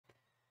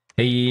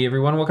Hey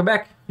everyone, welcome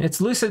back.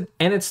 It's Lucid,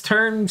 and it's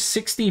turn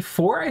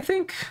 64, I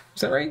think.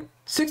 Is that right?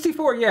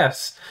 64,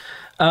 yes.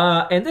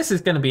 And this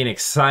is going to be an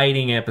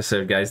exciting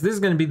episode, guys. This is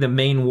going to be the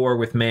main war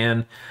with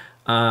man.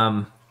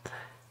 I'm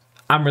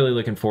really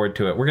looking forward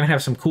to it. We're going to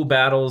have some cool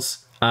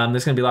battles.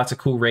 There's going to be lots of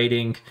cool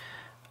raiding.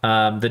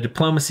 The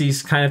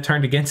diplomacy's kind of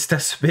turned against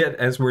us a bit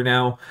as we're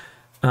now...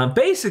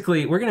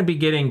 basically, we're going to be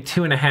getting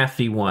 2.5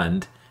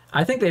 V1'd.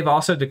 I think they've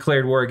also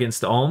declared war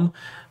against Ulm,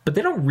 but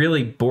they don't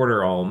really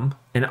border Ulm.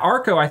 And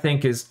Arco, I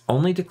think, is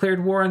only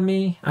declared war on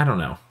me. I don't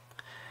know.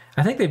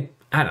 I think they...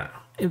 I don't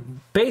know.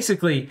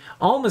 Basically,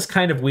 Ulm is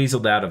kind of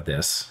weaseled out of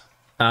this.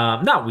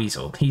 Not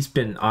weaseled. He's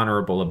been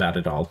honorable about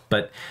it all.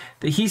 But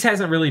he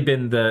hasn't really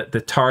been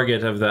the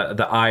target of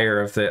the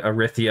ire of the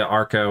Erythia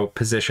Arco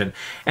position.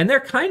 And they're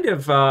kind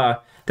of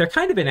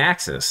in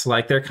axis.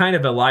 Like, they're kind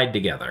of allied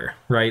together,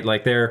 right?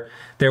 Like, they're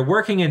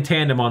working in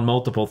tandem on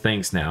multiple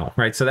things now,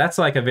 right? So that's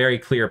like a very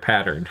clear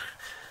pattern.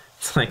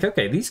 It's like,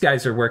 okay, these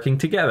guys are working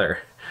together.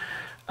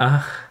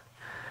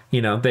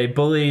 You know, they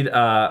bullied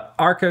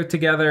Arco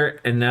together,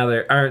 and now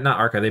they're... Or not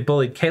Arco, they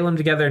bullied Calum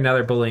together, and now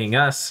they're bullying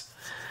us.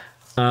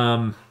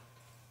 And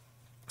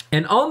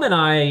Ulm and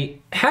I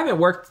haven't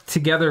worked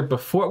together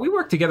before. We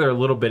worked together a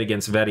little bit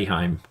against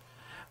Vedheim,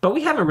 but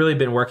we haven't really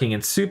been working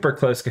in super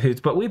close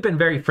cahoots, but we've been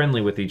very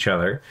friendly with each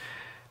other.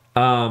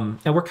 And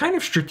we're kind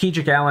of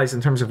strategic allies in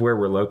terms of where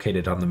we're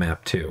located on the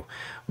map, too.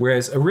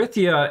 Whereas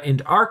Erythia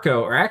and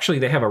Arco are actually...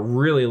 They have a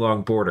really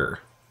long border.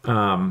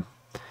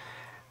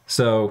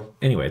 So,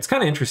 anyway, it's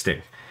kind of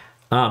interesting.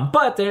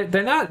 But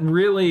they're not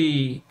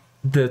really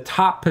the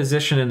top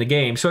position in the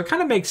game, so it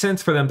kind of makes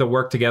sense for them to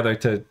work together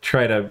to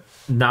try to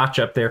notch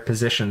up their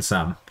position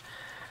some.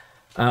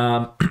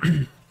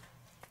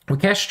 We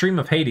cast Stream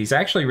of Hades. I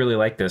actually really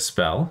like this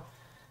spell.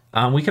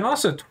 We can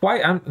also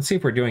twice... let's see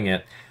if we're doing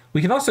it.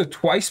 We can also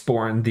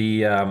twice-born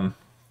the...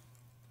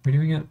 We're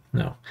doing it?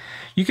 No.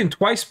 You can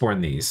twice-born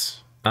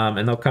these,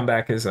 and they'll come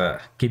back as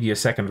give you a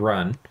second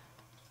run.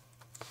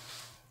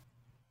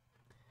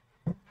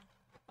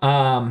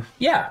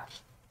 Yeah.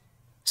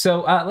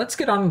 So, let's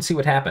get on and see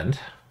what happened.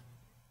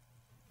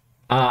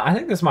 I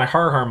think this is my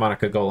Horror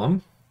Harmonica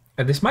Golem.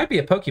 This might be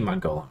a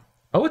Pokemon Golem.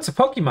 Oh, it's a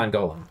Pokemon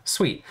Golem.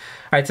 Sweet.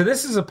 All right, so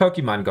this is a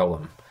Pokemon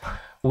Golem.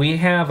 We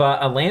have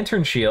a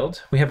Lantern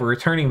Shield. We have a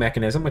Returning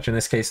Mechanism, which in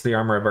this case, the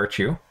Armor of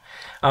Virtue.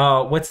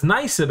 What's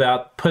nice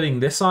about putting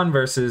this on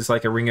versus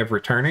like a Ring of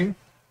Returning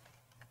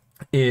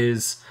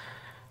is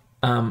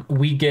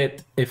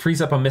it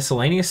frees up a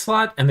miscellaneous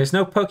slot, and there's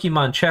no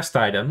Pokemon chest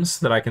items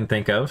that I can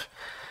think of.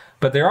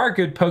 But there are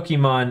good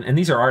Pokemon, and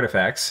these are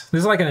artifacts. This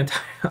is like an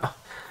entire,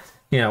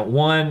 you know,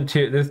 1,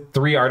 2, there's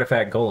 3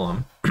 artifact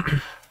golem.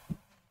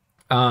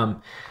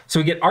 So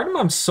we get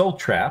Artemum's Soul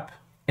Trap,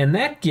 and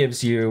that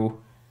gives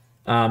you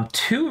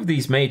 2 of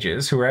these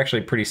mages who are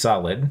actually pretty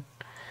solid.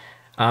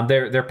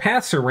 Their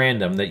paths are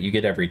random that you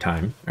get every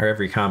time, or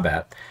every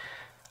combat.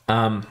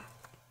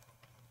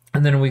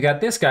 And then we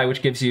got this guy,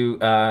 which gives you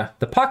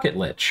the Pocket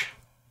Lich.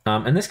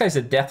 And this guy's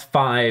a Death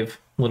 5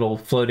 little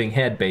floating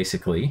head,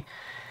 basically.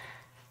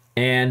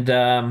 And,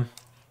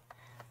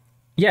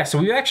 yeah, so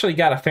we've actually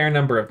got a fair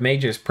number of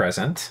mages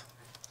present.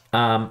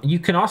 You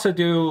can also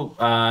do...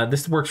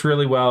 this works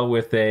really well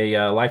with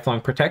a lifelong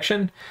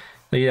protection.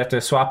 So you have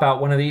to swap out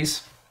one of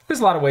these.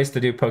 There's a lot of ways to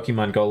do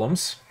Pokemon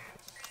Golems.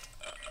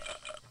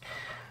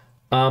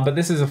 But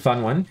this is a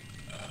fun one.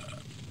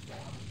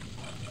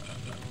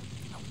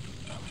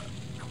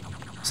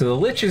 So the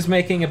Lich is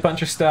making a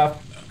bunch of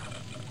stuff.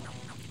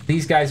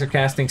 These guys are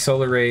casting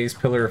Solar Rays,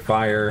 Pillar of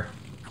Fire.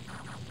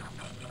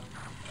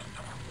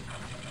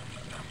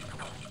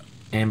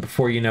 And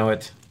before you know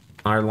it,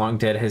 our Long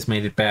Dead has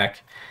made it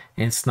back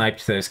and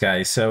sniped those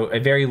guys. So a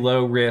very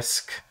low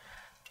risk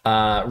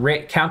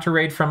counter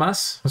raid from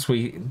us.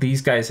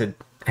 These guys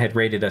had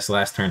raided us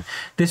last turn.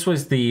 This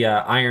was the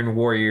Iron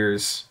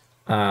Warriors,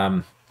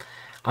 Iron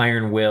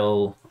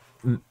Will,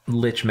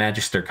 Lich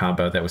Magister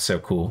combo that was so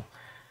cool.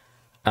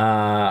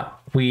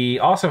 We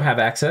also have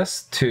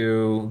access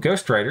to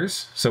Ghost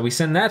Riders, so we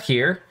send that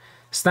here,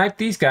 snipe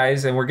these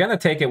guys, and we're gonna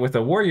take it with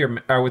a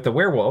warrior or with a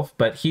werewolf,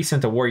 but he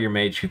sent a warrior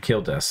mage who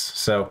killed us,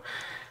 so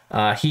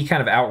he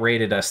kind of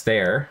outrated us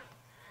there.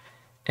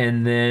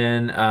 And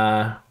then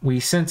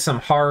we sent some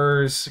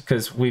horrors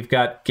because we've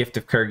got Gift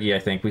of Kurgi. I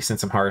think we sent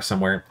some horrors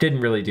somewhere.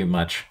 Didn't really do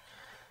much.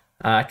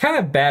 Kind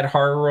of bad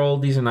horror roll.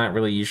 These are not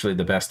really usually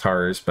the best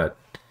horrors, but.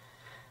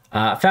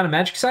 Found a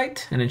magic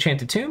site, an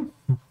enchanted tomb,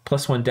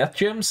 +1 death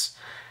gems.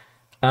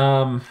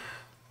 And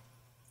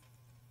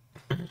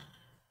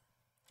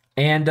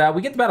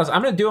we get the battles.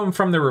 I'm going to do them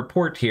from the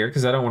report here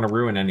because I don't want to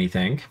ruin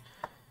anything.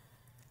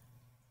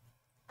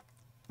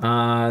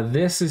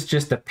 This is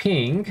just a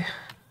ping.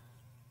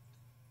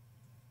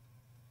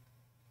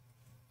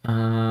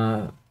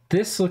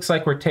 This looks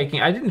like we're taking...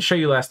 I didn't show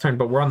you last turn,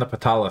 but we're on the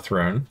Patala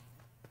throne.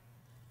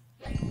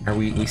 Or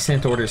we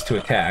sent orders to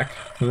attack.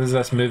 So this is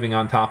us moving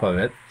on top of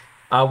it.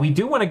 We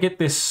do want to get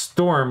this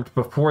stormed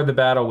before the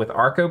battle with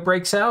Arco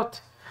breaks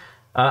out.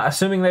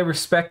 Assuming they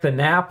respect the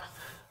nap,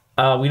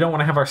 We don't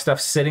want to have our stuff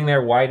sitting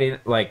there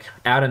like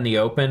out in the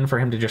open for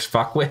him to just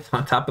fuck with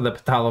on top of the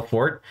Patala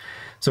fort.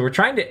 So we're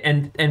trying to,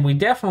 and we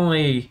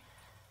definitely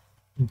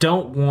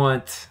don't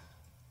want.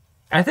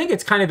 I think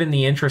it's kind of in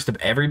the interest of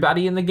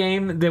everybody in the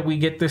game that we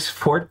get this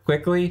fort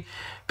quickly,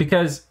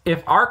 because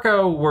if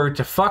Arco were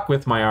to fuck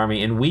with my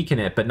army and weaken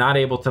it, but not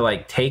able to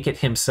like take it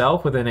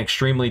himself with an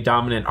extremely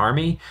dominant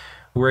army,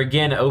 we're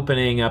again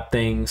opening up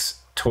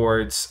things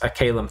towards a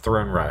Calum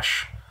throne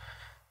rush.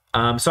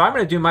 So I'm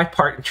going to do my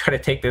part and try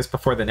to take this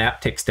before the nap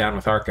ticks down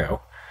with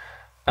Arco.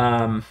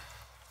 Battle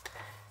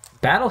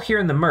here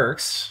in the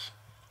Mercs.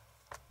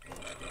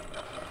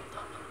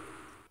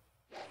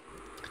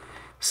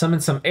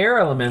 Summon some air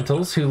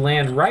elementals who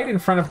land right in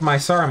front of my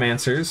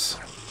Sarumancers,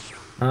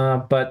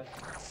 but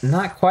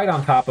not quite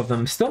on top of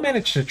them. Still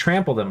managed to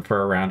trample them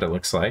for a round, it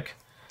looks like.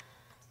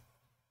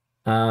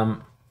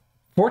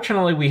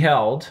 Fortunately, we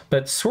held,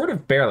 but sort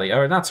of barely.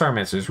 Or not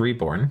Sarumancers,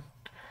 Reborn.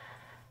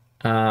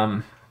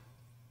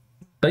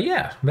 But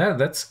yeah,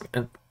 that's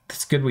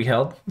good we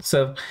held.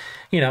 So,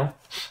 you know,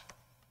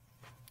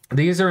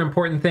 these are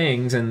important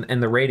things in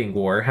the raiding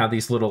war, how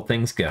these little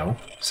things go.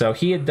 So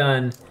he had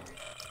done...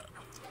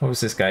 What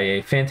was this guy?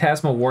 A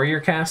Phantasmal Warrior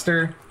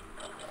Caster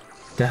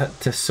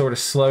to sort of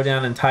slow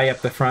down and tie up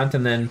the front,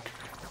 and then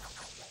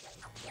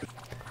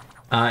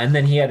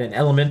he had an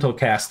Elemental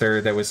Caster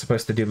that was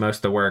supposed to do most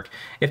of the work.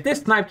 If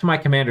this sniped my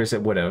commanders,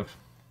 it would have.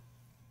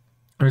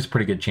 There's a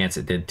pretty good chance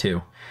it did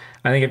too.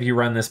 I think if you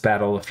run this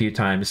battle a few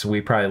times,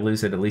 we probably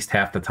lose it at least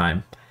half the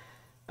time.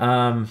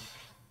 But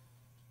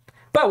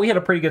we had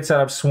a pretty good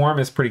setup. Swarm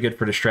is pretty good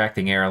for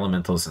distracting air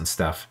elementals and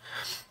stuff.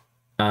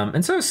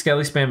 And so is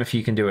Skelly Spam if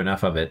you can do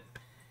enough of it.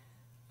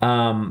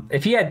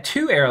 If he had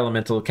 2 air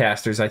elemental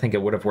casters, I think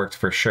it would have worked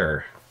for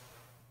sure.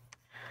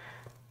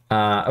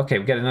 Okay,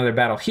 we got another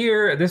battle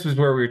here. This was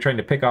where we were trying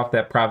to pick off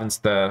that province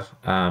the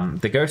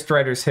Ghost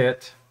Riders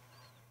hit.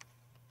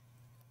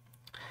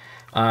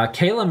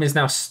 Calum is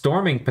now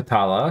storming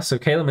Patala, so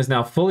Calum is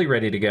now fully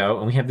ready to go,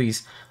 and we have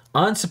these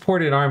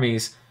unsupported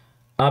armies.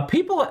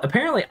 People,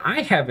 apparently,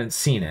 I haven't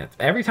seen it.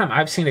 Every time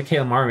I've seen a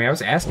Calum army, I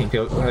was asking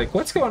people, like,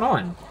 what's going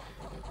on?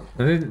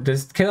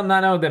 Does Calum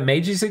not know that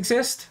mages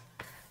exist?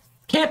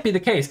 Can't be the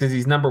case because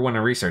he's #1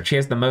 in research. He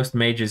has the most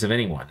mages of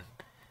anyone.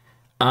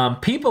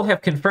 People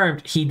have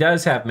confirmed he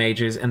does have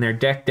mages, and they're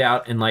decked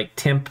out in like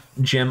temp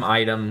gym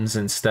items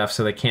and stuff,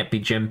 so they can't be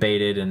gym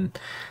baited. And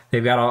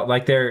they've got all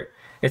like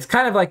it's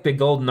kind of like the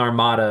Golden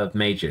Armada of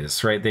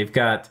mages, right? They've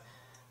got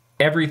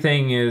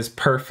everything is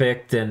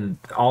perfect and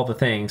all the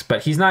things,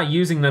 but he's not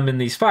using them in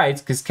these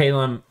fights because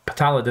Calum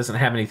Patala doesn't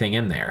have anything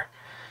in there.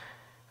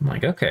 I'm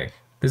like, okay,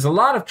 there's a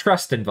lot of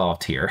trust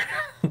involved here.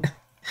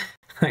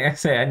 Like I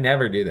say, I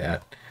never do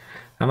that.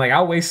 I'm like,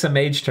 I'll waste some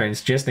mage turns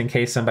just in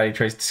case somebody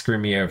tries to screw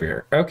me over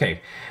here. Okay,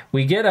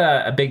 we get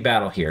a big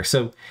battle here.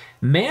 So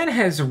Man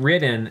has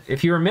ridden,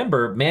 if you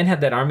remember, Man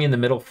had that army in the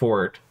middle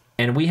fort,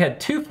 and we had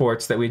 2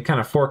 forts that we'd kind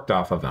of forked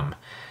off of him.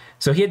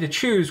 So he had to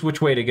choose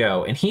which way to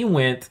go, and he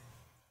went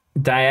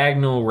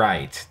diagonal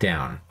right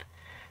down.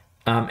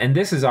 And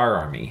this is our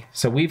army.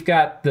 So we've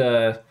got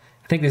I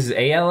think this is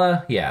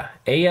Aella? Yeah,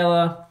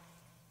 Aella.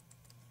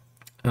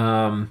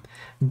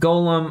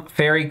 Golem,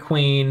 Fairy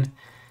Queen,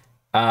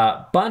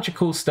 bunch of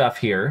cool stuff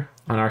here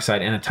on our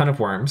side, and a ton of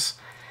worms.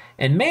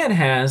 And Man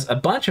has a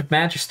bunch of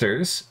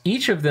Magisters,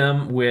 each of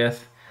them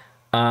with,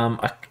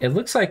 it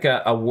looks like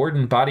a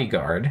Warden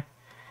Bodyguard.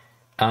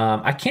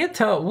 I can't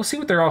tell, we'll see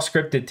what they're all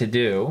scripted to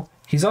do.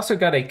 He's also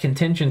got a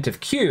contingent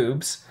of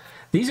cubes.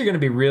 These are going to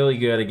be really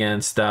good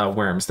against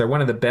worms. They're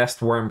one of the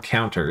best worm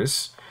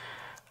counters.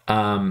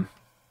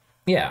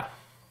 Yeah.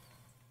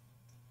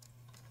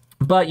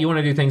 But you want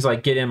to do things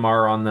like get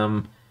MR on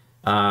them,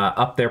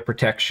 up their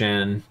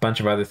protection, bunch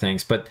of other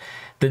things. But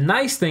the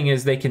nice thing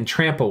is they can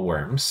trample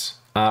worms.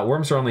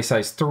 Worms are only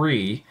size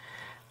 3,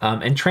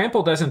 and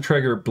trample doesn't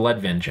trigger blood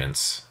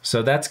vengeance.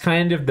 So that's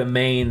kind of the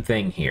main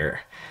thing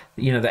here.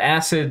 You know, the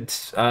acid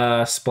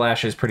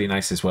splash is pretty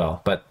nice as well.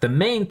 But the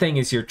main thing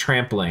is you're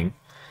trampling.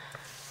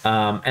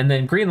 And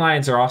then Green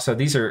Lions are also,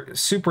 these are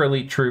super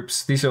elite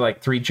troops. These are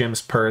like 3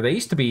 gems per. They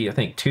used to be, I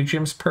think, 2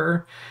 gems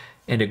per.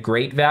 And a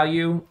great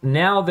value.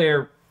 Now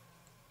they're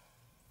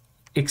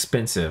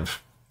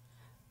expensive,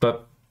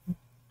 but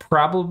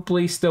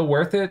probably still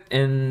worth it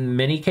in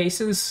many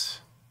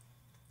cases.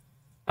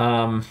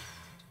 Yeah,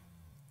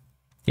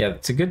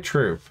 it's a good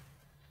troop.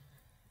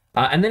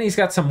 And then he's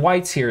got some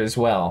whites here as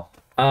well.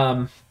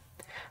 So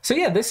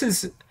yeah,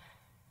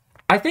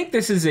 I think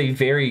this is a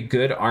very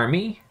good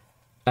army.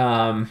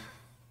 I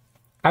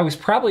was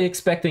probably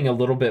expecting a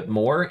little bit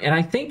more, and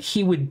I think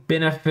he would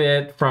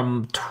benefit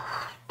from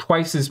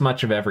twice as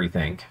much of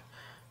everything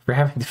for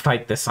having to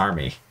fight this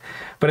army.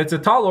 But it's a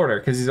tall order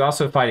because he's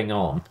also fighting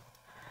Ulm.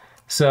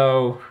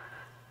 So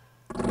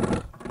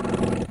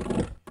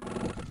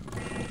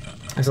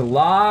there's a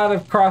lot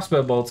of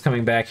crossbow bolts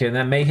coming back here, and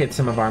that may hit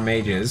some of our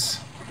mages.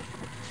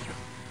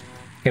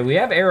 Okay, we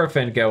have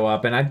Aerofen go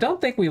up, and I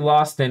don't think we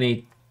lost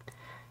any.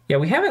 Yeah,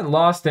 we haven't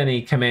lost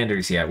any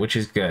commanders yet, which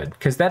is good,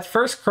 because that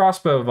first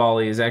crossbow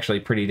volley is actually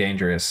pretty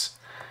dangerous.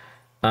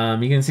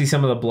 You can see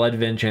some of the Blood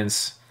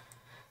Vengeance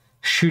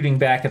shooting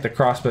back at the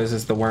crossbows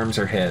as the worms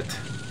are hit.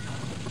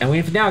 And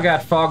we've now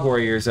got Fog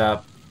Warriors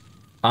up.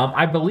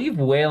 I believe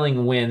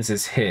Wailing Winds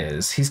is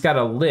his. He's got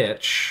a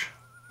Lich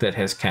that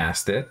has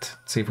cast it.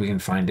 Let's see if we can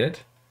find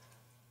it.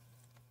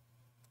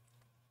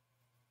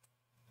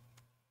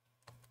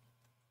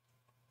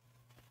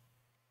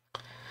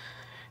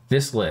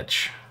 This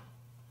Lich.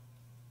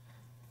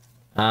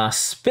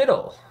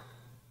 Spittle.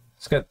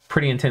 It's got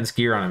pretty intense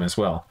gear on him as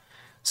well.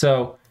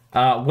 So,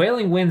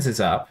 Wailing Winds is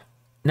up.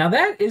 Now,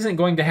 that isn't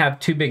going to have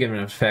too big of an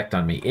effect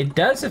on me. It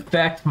does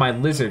affect my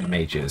Lizard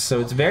Mages, so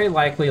it's very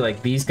likely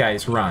like these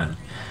guys run.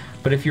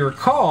 But if you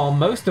recall,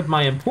 most of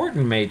my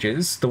important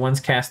mages, the ones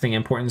casting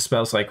important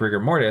spells like Rigor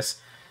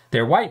Mortis,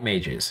 they're White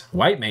Mages.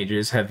 White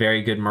Mages have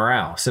very good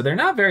morale, so they're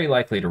not very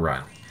likely to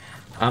run.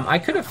 I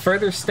could have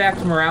further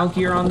stacked morale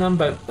gear on them,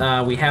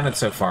 but we haven't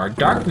so far.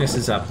 Darkness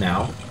is up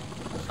now,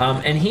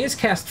 and he has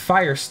cast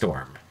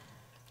Firestorm.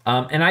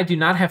 And I do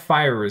not have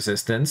fire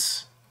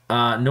resistance,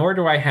 nor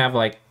do I have,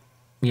 like,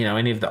 you know,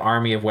 any of the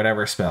army of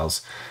whatever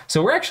spells.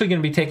 So we're actually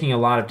going to be taking a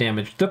lot of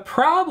damage. The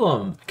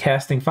problem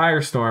casting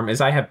Firestorm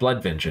is I have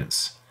Blood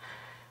Vengeance.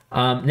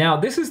 Now,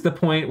 this is the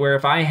point where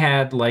if I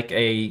had, like,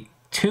 a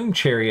Tomb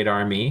Chariot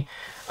army,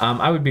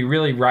 I would be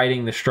really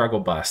riding the struggle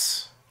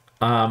bus.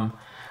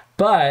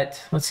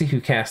 But let's see who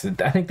cast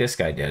it. I think this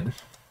guy did.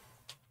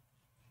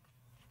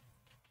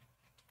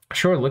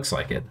 Sure looks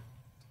like it.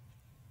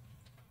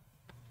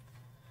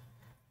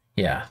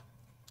 Yeah.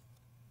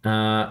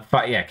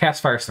 Yeah,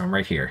 cast Firestorm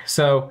right here.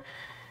 So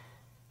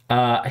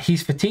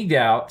he's fatigued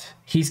out.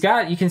 He's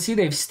got, you can see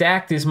they've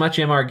stacked as much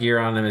MR gear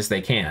on him as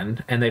they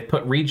can, and they've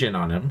put regen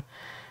on him.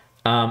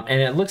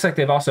 And it looks like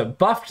they've also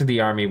buffed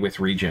the army with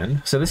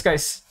regen. So this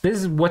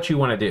is what you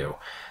want to do.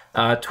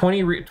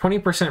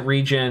 20%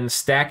 regen,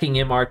 stacking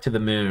MR to the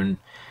moon,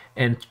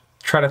 and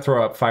try to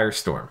throw up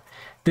Firestorm.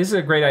 This is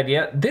a great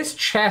idea. This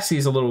chassis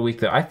is a little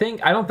weak, though. I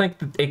don't think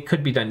that it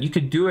could be done. You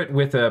could do it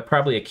with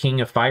probably a King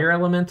of Fire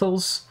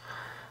Elementals,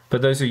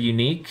 but those are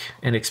unique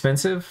and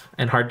expensive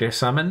and hard to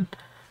summon.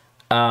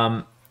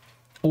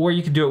 Or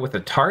you could do it with a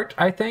Tart,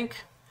 I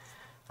think.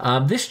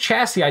 This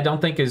chassis I don't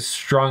think is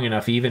strong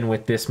enough, even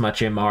with this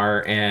much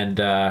MR and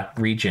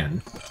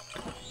regen.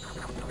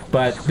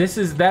 But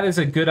that is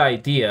a good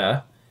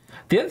idea.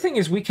 The other thing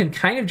is we can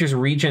kind of just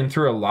regen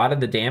through a lot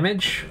of the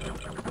damage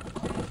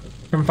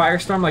from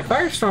Firestorm. Like,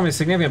 Firestorm is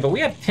significant, but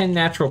we have 10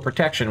 natural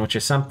protection, which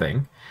is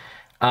something.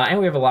 And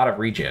we have a lot of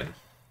regen.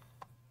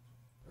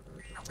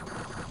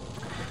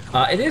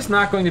 It is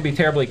not going to be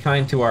terribly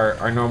kind to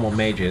our normal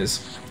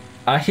mages.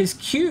 His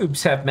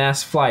cubes have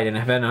mass flight and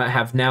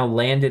have now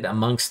landed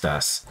amongst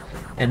us.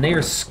 And they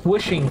are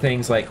squishing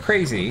things like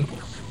crazy.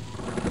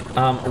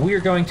 We are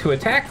going to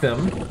attack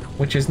them,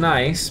 which is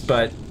nice,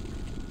 but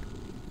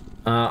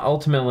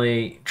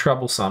ultimately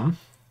troublesome.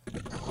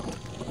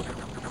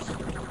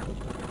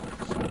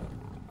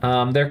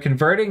 They're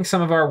converting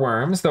some of our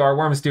worms, though our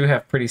worms do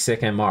have pretty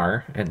sick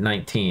MR at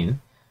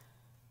 19.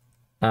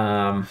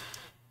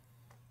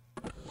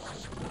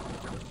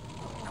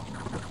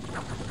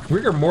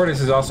 Rigor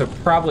Mortis is also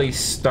probably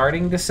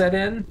starting to set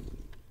in.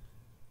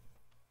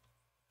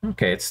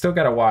 Okay, it's still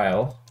got a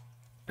while.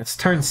 It's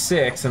turn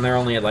 6, and they're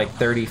only at like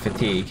 30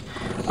 fatigue.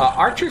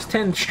 Archers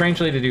tend,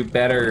 strangely, to do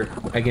better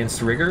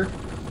against Rigor,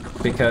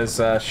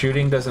 because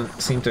shooting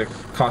doesn't seem to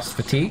cost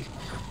fatigue.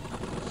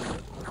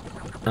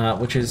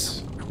 Which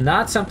is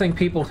not something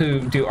people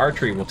who do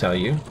archery will tell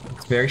you.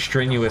 It's very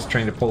strenuous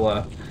trying to pull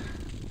a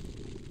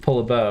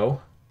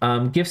bow.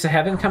 Gifts of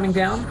Heaven coming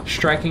down,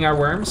 striking our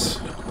worms.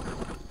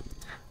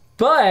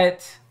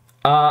 But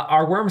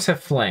our worms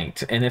have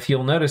flanked, and if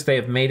you'll notice, they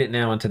have made it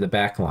now into the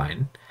back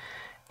line.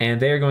 And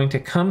they are going to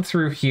come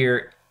through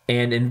here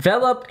and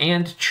envelop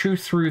and chew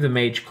through the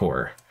Mage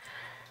Core.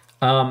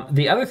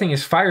 The other thing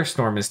is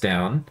Firestorm is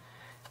down.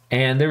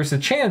 And there was a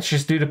chance,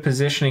 just due to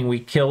positioning, we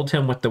killed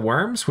him with the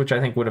worms, which I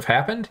think would have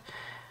happened.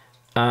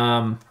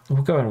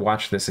 We'll go ahead and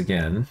watch this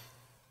again.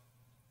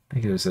 I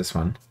think it was this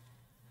one.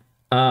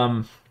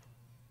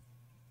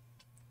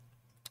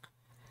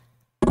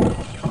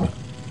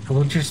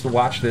 We'll just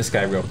watch this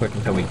guy real quick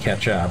until we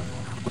catch up.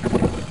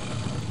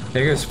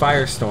 There goes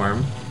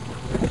Firestorm.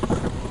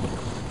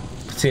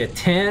 See, a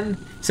 10.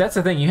 So that's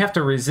the thing. You have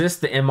to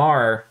resist the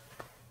MR.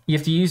 You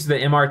have to use the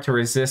MR to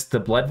resist the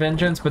Blood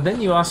Vengeance, but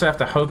then you also have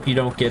to hope you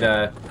don't get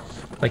a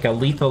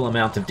lethal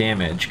amount of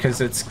damage,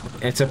 because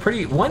it's a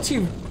pretty, once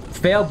you've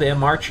failed the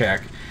MR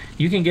check,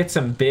 you can get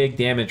some big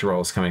damage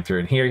rolls coming through,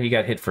 and here he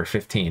got hit for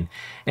 15.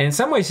 And in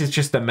some ways it's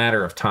just a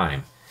matter of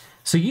time.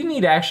 So you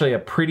need actually a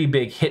pretty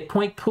big hit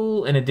point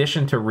pool in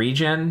addition to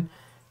regen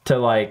to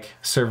like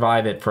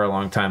survive it for a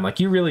long time. Like,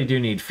 you really do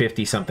need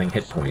 50 something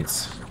hit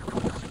points.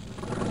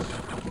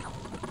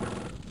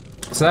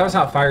 So that was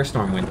how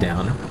Firestorm went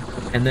down.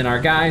 And then our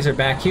guys are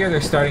back here.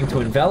 They're starting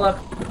to envelop.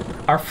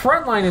 Our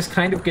front line is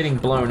kind of getting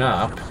blown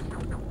up.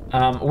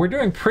 We're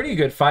doing pretty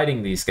good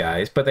fighting these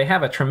guys, but they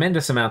have a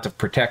tremendous amount of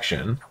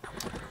protection.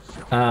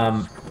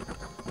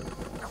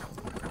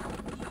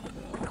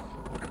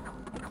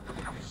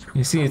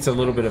 You see it's a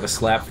little bit of a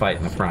slap fight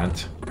in the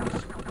front.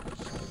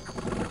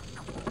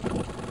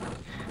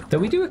 Though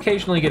we do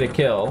occasionally get a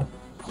kill.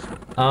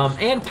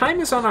 And time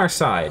is on our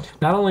side.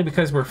 Not only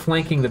because we're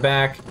flanking the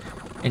back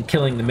and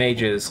killing the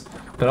mages,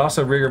 but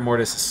also rigor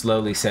mortis is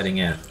slowly setting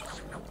in.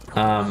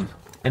 And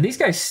these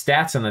guys'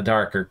 stats in the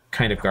dark are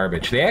kind of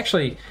garbage. They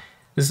actually...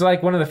 This is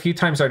like one of the few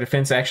times our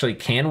defense actually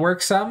can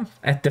work some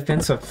at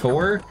defense of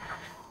 4.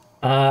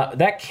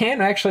 That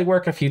can actually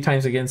work a few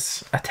times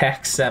against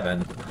attack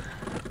 7.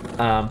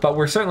 But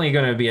we're certainly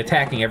going to be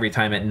attacking every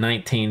time at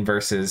 19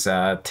 versus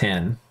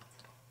 10.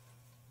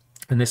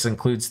 And this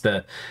includes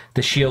the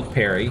shield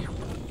parry.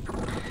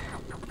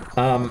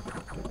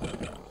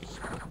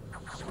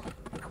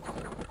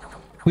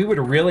 We would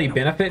really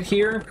benefit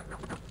here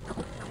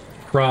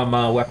from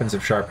weapons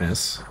of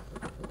sharpness.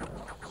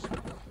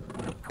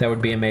 That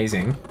would be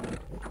amazing.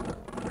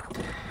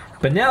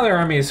 But now their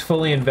army is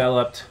fully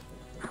enveloped.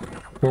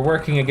 We're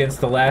working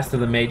against the last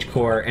of the mage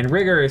corps, and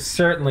rigor is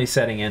certainly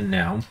setting in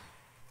now.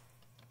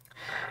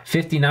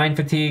 59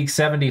 fatigue,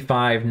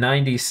 75,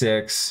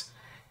 96.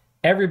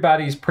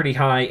 Everybody's pretty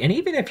high, and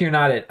even if you're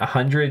not at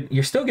 100,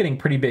 you're still getting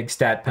pretty big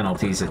stat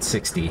penalties at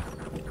 60.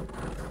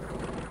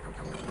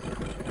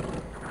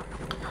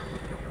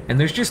 And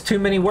there's just too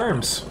many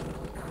worms.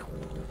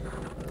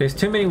 There's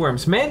too many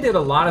worms. Man did a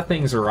lot of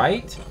things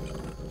right.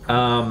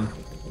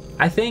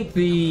 I think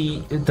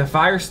the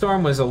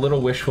firestorm was a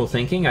little wishful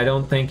thinking. I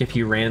don't think if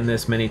you ran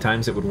this many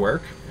times it would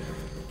work.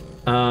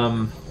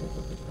 I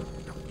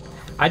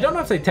don't know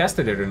if they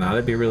tested it or not.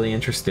 I'd be really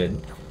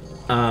interested.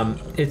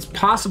 It's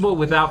possible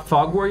without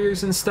fog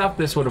warriors and stuff,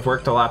 this would have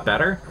worked a lot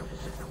better.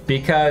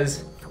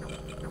 Because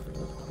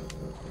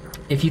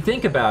if you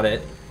think about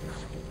it,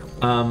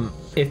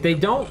 if they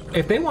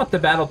want the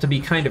battle to be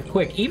kind of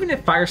quick, even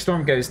if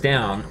firestorm goes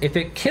down, if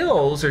it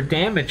kills or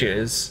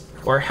damages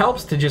or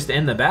helps to just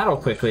end the battle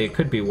quickly, it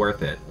could be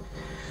worth it.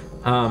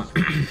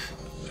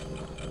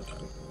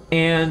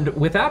 And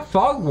without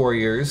fog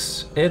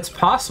warriors, it's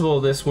possible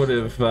this would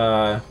have,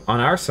 on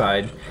our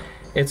side,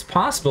 it's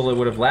possible it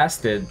would have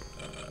lasted,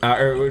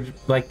 or it would,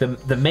 like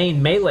the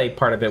main melee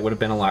part of it would have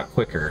been a lot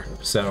quicker.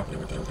 So,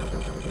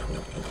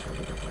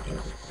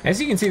 as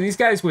you can see, these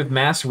guys with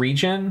mass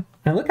regen,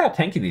 and look how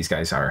tanky these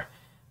guys are.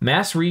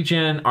 Mass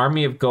regen,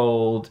 Army of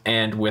Gold,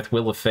 and with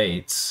Will of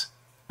Fates,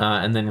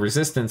 and then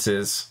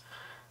resistances.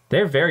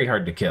 They're very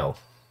hard to kill.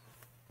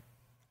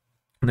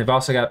 And they've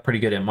also got pretty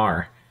good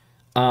MR.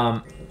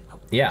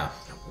 Yeah.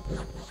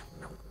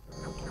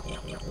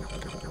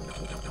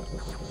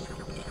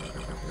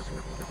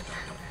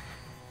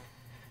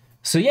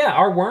 So yeah,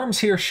 our worms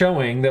here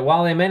showing that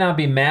while they may not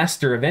be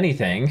master of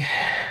anything,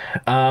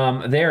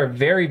 they are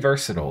very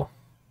versatile.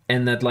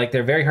 And that, like,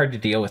 they're very hard to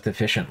deal with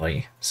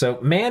efficiently. So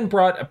Man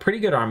brought a pretty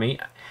good army.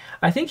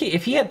 I think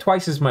if he had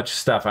twice as much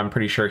stuff, I'm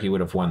pretty sure he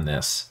would have won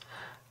this.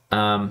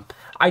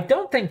 I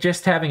don't think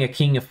just having a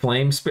King of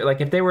Flames,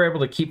 like if they were able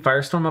to keep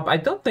Firestorm up, I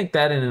don't think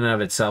that in and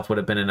of itself would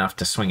have been enough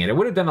to swing it. It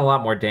would have done a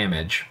lot more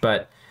damage,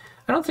 but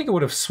I don't think it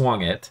would have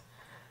swung it.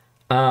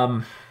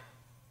 But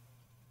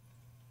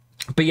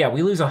yeah,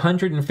 we lose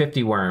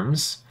 150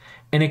 worms.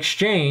 In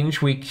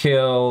exchange, we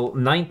kill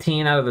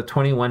 19 out of the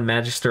 21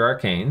 Magister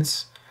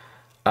Arcanes.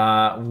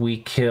 We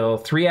kill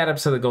 3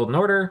 Adepts of the Golden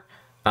Order,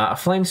 a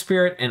Flame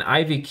Spirit, an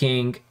Ivy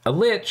King, a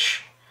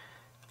Lich,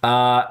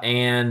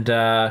 and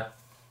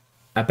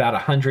about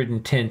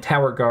 110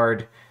 Tower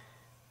Guard,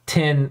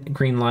 10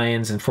 Green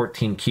Lions, and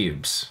 14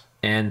 Cubes,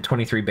 and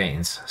 23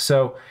 Banes.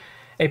 So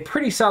a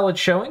pretty solid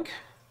showing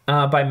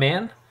by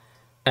Man,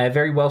 a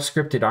very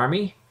well-scripted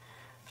army,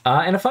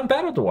 and a fun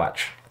battle to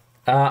watch.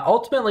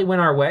 Ultimately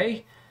went our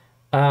way.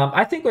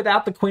 I think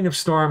without the Queen of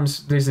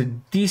Storms, there's a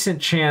decent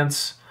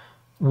chance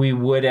we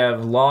would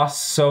have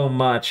lost so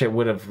much it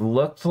would have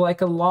looked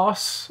like a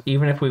loss,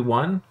 even if we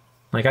won.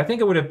 Like, I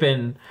think it would have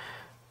been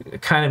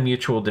kind of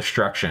mutual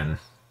destruction.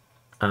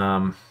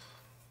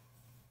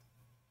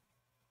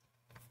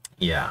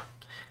 Yeah,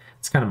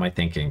 it's kind of my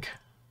thinking.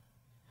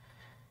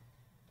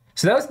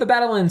 So that was the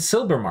battle in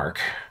Silbermark.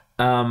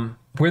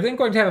 We're then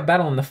going to have a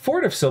battle in the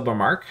Fort of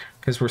Silbermark,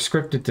 because we're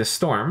scripted to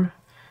storm.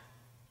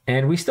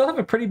 And we still have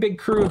a pretty big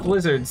crew of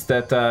lizards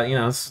that, you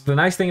know, it's the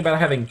nice thing about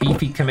having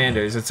beefy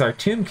commanders. It's our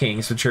Tomb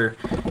Kings, which are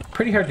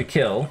pretty hard to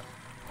kill.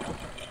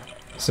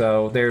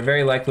 So they're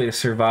very likely to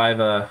survive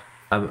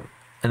an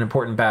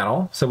important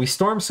battle. So we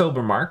storm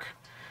Silbermark.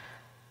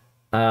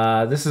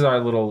 This is our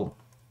little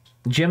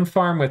gem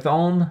farm with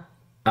Ulm.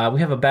 We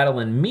have a battle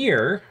in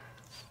Mir.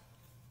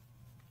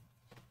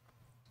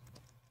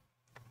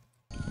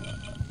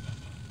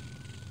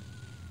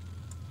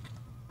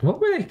 What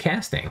were they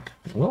casting?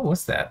 What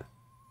was that?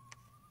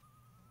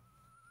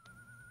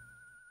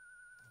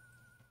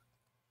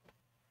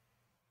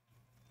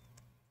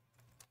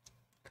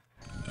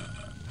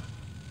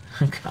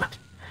 Oh God.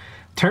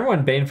 Turn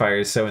 1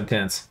 Banefire is so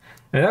intense.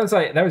 And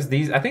that was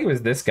these, I think it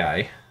was this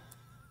guy.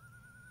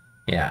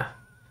 Yeah.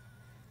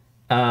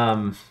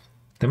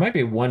 There might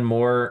be one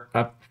more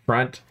up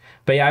front.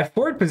 But yeah, I've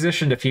forward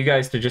positioned a few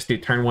guys to just do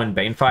turn 1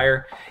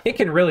 Banefire. It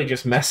can really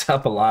just mess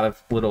up a lot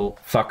of little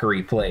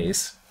fuckery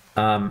plays.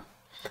 Yeah,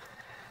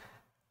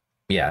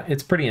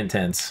 it's pretty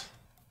intense.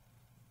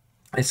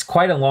 It's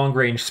quite a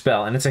long-range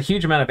spell, and it's a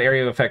huge amount of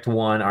area of effect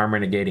 1 armor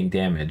negating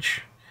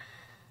damage.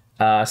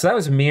 So that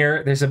was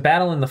Mir. There's a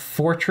battle in the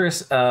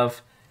Fortress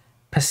of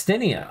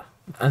Pastinia.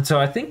 And so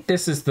I think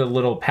this is the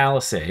little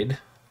palisade.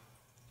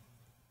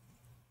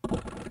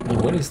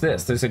 And what is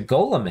this? There's a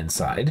golem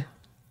inside.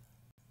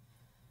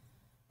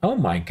 Oh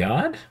my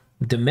god.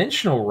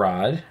 Dimensional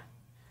Rod.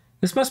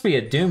 This must be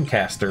a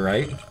Doomcaster,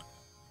 right?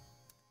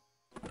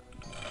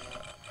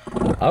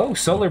 Oh,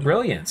 Solar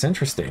Brilliance.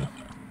 Interesting.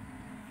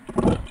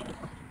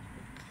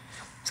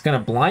 It's gonna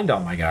blind all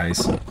my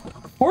guys.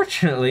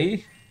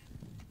 Fortunately...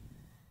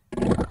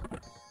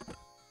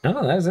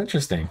 Oh, that was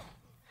interesting.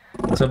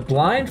 So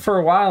blind for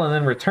a while and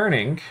then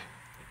returning.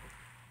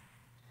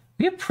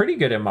 We have pretty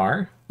good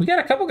MR. We got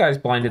a couple guys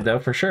blinded, though,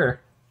 for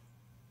sure.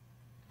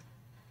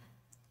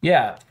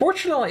 Yeah,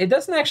 fortunately, it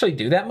doesn't actually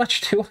do that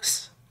much to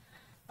us.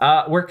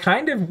 We're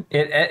kind of...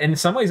 in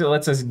some ways, it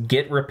lets us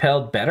get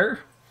repelled better,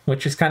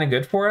 which is kind of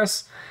good for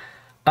us.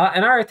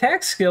 And our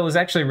attack skill is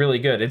actually really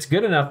good. It's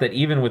good enough that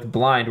even with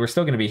blind, we're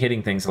still going to be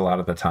hitting things a lot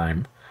of the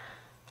time.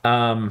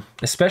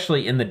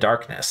 Especially in the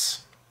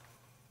darkness.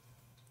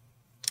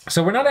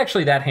 So we're not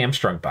actually that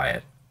hamstrung by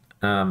it.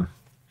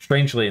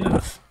 Strangely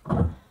enough.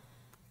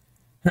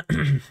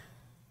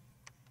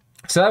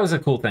 So that was a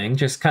cool thing,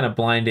 just kind of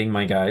blinding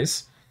my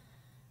guys.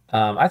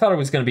 I thought it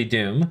was going to be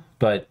Doom,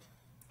 but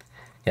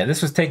yeah,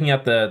 this was taking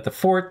out the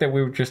fort that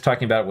we were just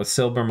talking about with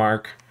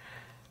Silbermark.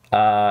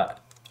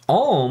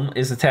 Ulm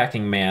is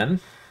attacking Man.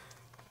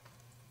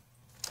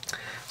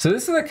 So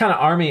this is the kind of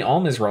army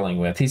Ulm is rolling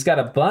with. He's got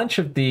a bunch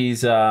of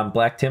these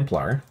Black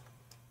Templar.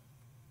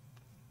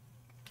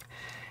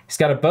 He's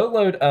got a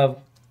boatload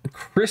of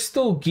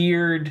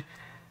crystal-geared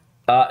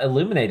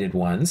illuminated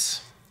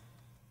ones.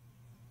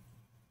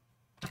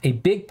 A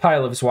big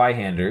pile of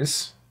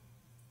Zweihanders.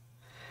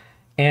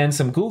 And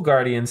some Ghoul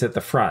Guardians at the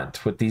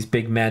front with these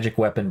big magic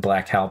weapon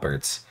Black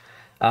Halberds.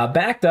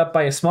 Backed up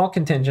by a small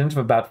contingent of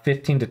about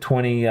 15 to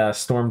 20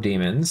 Storm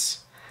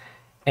Demons.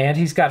 And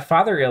he's got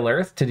Father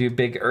Ill-Earth to do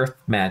big earth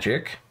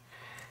magic.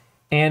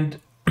 And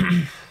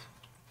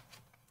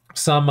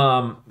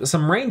some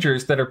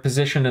Rangers that are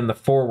positioned in the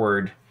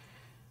forward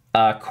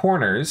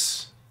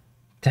corners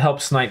to help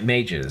snipe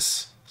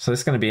mages. So this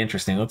is going to be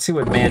interesting. Let's see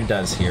what Man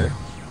does here.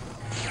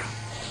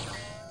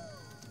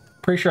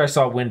 Pretty sure I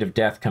saw Wind of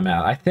Death come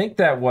out. I think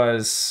that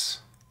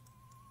was...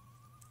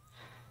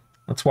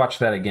 Let's watch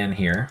that again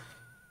here.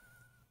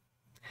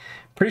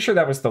 Pretty sure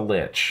that was the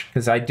Lich,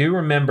 because I do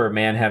remember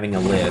Man having a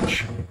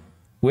Lich.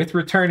 With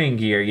returning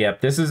gear,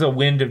 yep, this is a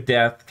Wind of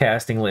Death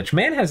casting Lich.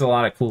 Man has a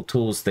lot of cool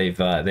tools they've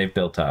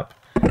built up.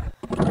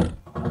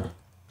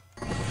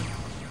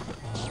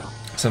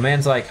 So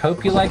Man's like,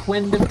 hope you like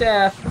Wind of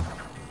Death.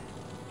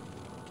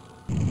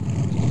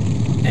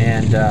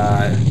 And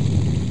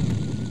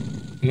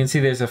you can see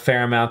there's a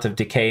fair amount of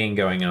decaying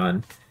going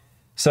on.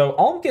 So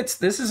Ulm gets,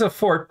 this is a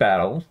fort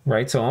battle,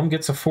 right? So Ulm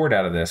gets a fort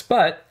out of this,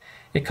 but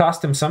it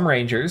cost him some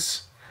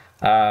Rangers.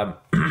 They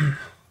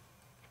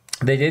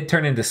did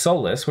turn into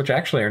Soulless, which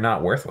actually are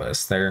not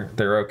worthless.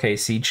 They're okay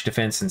siege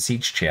defense and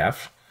siege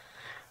chaff.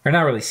 Or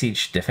not really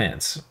siege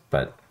defense,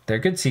 but they're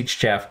good siege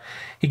chaff.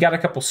 He got a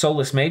couple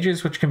Soulless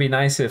mages, which can be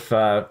nice if,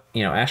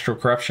 you know, Astral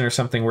Corruption or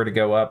something were to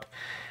go up.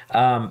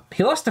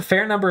 He lost a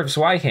fair number of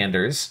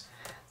Zweihanders.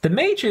 The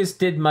mages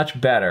did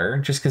much better,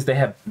 just because they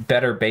have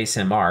better base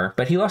MR,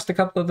 but he lost a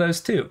couple of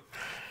those too.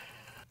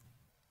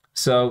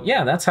 So,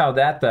 yeah, that's how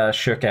that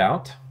shook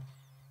out.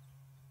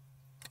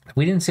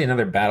 We didn't see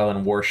another battle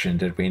in Warshin,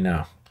 did we?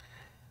 No.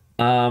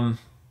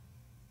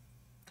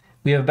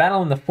 We have a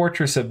battle in the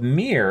Fortress of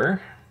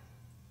Mir.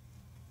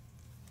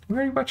 Did we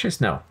already watch this?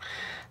 No.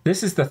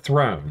 This is the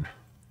Throne.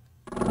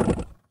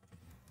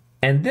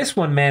 And this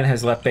one Man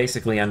has left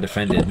basically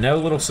undefended. No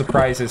little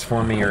surprises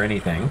for me or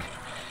anything.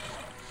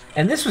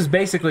 And this was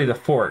basically the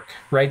fork,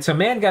 right? So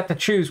Man got to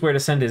choose where to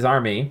send his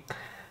army.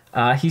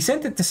 He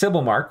sent it to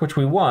Sibylmark, which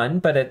we won,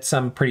 but at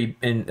some pretty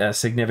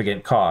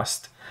significant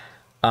cost.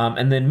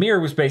 And then Mir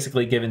was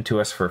basically given to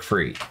us for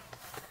free.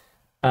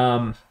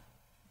 And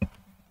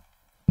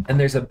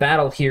there's a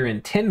battle here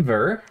in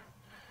Tinver,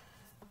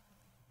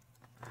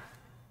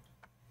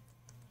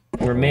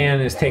 where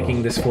Man is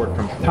taking this fort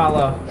from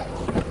Patala.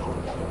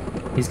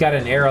 He's got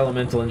an air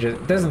elemental and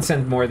just doesn't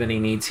send more than he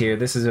needs here.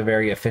 This is a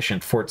very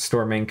efficient fort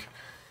storming.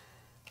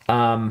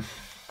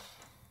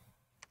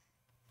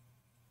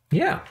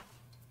 Yeah.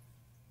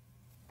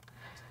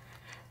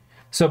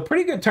 So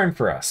pretty good turn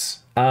for us.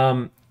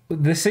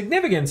 The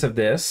significance of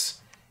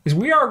this is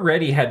we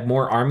already had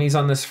more armies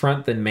on this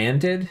front than Man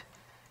did.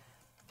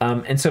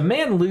 And so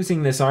Man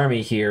losing this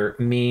army here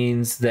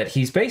means that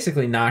he's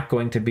basically not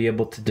going to be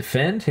able to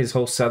defend his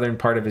whole southern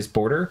part of his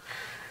border.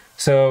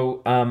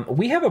 So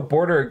we have a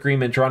border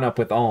agreement drawn up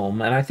with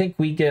Ulm, and I think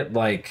we get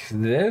like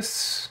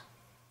this.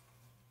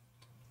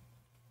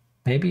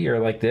 Maybe, or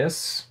like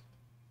this.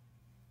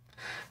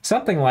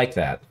 Something like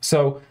that.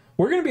 So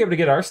we're going to be able to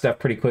get our stuff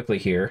pretty quickly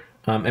here.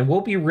 And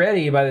we'll be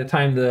ready by the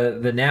time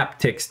the nap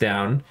ticks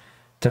down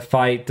to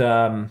fight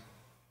Arco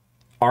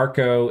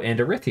and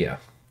Erythia.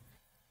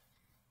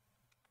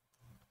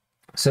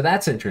 So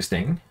that's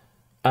interesting.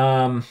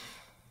 And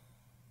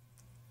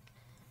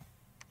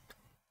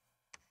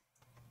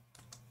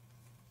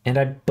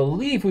I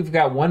believe we've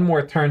got one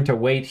more turn to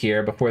wait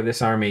here before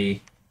this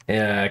army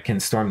can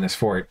storm this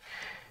fort.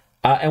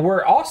 And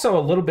we're also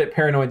a little bit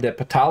paranoid that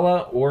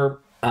Patala or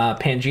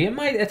Pangea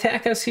might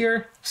attack us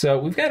here. So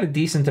we've got a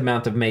decent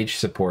amount of mage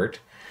support.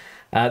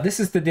 This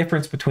is the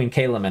difference between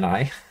Caleb and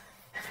I.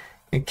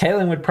 And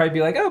Kalen would probably be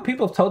like, oh,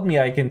 people have told me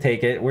I can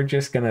take it. We're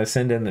just going to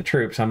send in the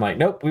troops. I'm like,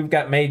 nope, we've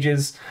got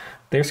mages.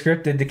 They're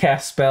scripted to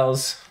cast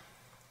spells.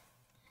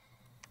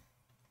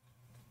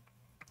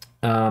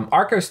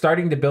 Arco's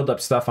starting to build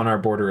up stuff on our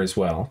border as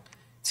well.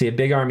 See a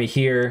big army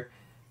here,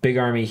 big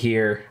army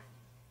here,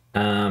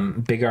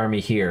 big army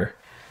here.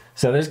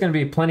 So there's going to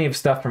be plenty of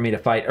stuff for me to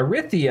fight.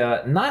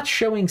 Arithia, not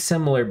showing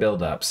similar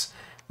buildups.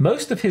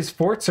 Most of his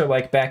forts are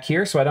like back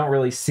here, so I don't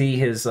really see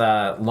his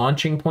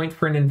launching point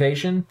for an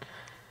invasion.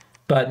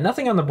 But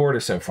nothing on the border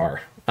so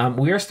far.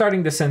 We are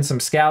starting to send some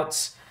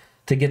scouts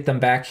to get them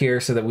back here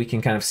so that we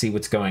can kind of see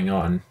what's going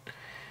on.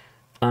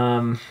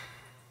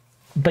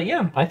 But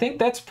yeah, I think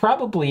that's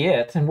probably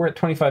it. And we're at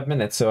 25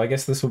 minutes, so I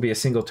guess this will be a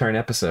single turn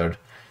episode.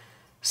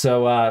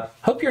 So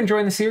hope you're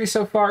enjoying the series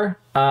so far.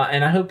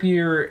 And I hope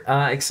you're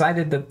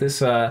excited that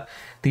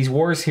these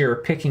wars here are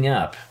picking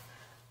up.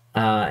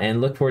 And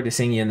look forward to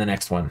seeing you in the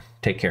next one.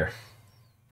 Take care.